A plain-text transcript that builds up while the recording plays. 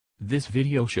This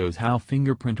video shows how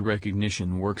fingerprint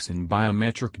recognition works in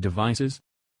biometric devices.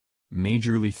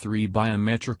 Majorly three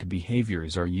biometric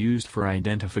behaviors are used for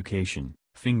identification: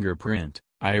 fingerprint,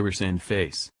 iris and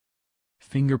face.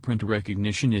 Fingerprint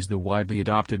recognition is the widely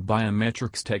adopted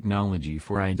biometrics technology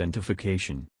for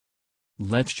identification.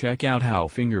 Let's check out how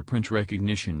fingerprint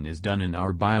recognition is done in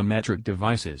our biometric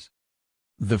devices.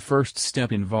 The first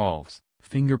step involves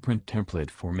fingerprint template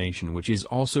formation, which is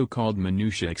also called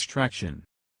Minutiae extraction.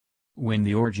 When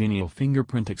the original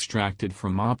fingerprint extracted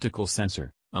from optical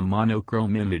sensor, a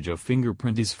monochrome image of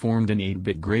fingerprint is formed in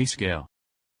 8-bit grayscale.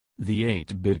 The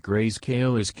 8-bit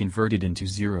grayscale is converted into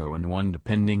 0 and 1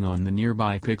 depending on the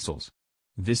nearby pixels.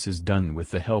 This is done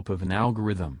with the help of an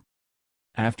algorithm.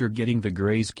 After getting the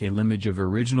grayscale image of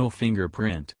original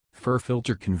fingerprint,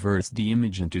 FirFilter converts the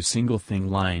image into single thin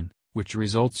line, which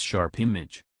results sharp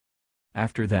image.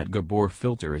 After that, Gabor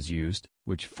filter is used,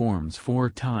 which forms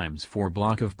 4x4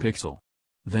 block of pixel.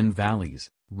 Then valleys,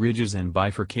 ridges and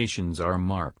bifurcations are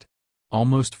marked.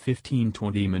 Almost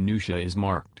 1520 minutia is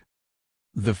marked.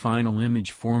 The final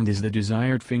image formed is the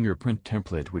desired fingerprint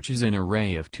template, which is an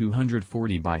array of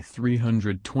 240 by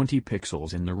 320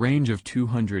 pixels in the range of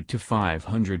 200 to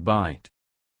 500 byte.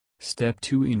 Step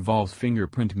 2 involves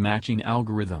fingerprint matching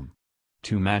algorithm.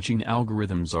 Two matching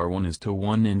algorithms are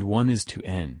 1:1 and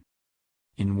 1:n.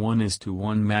 In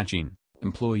 1:1 matching,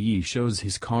 employee shows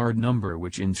his card number,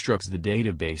 which instructs the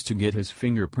database to get his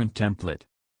fingerprint template.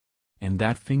 And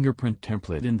that fingerprint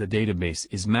template in the database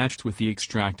is matched with the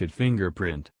extracted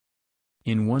fingerprint.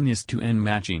 In 1:n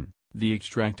matching, the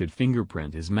extracted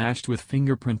fingerprint is matched with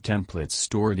fingerprint templates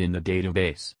stored in the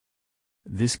database.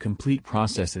 This complete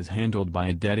process is handled by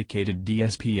a dedicated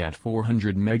DSP at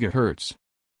 400 MHz.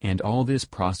 And all this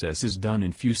process is done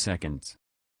in few seconds.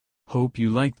 Hope you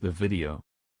liked the video.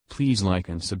 Please like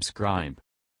and subscribe.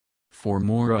 For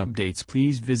more updates,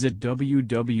 please visit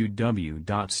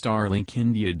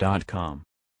www.starlinkindia.com.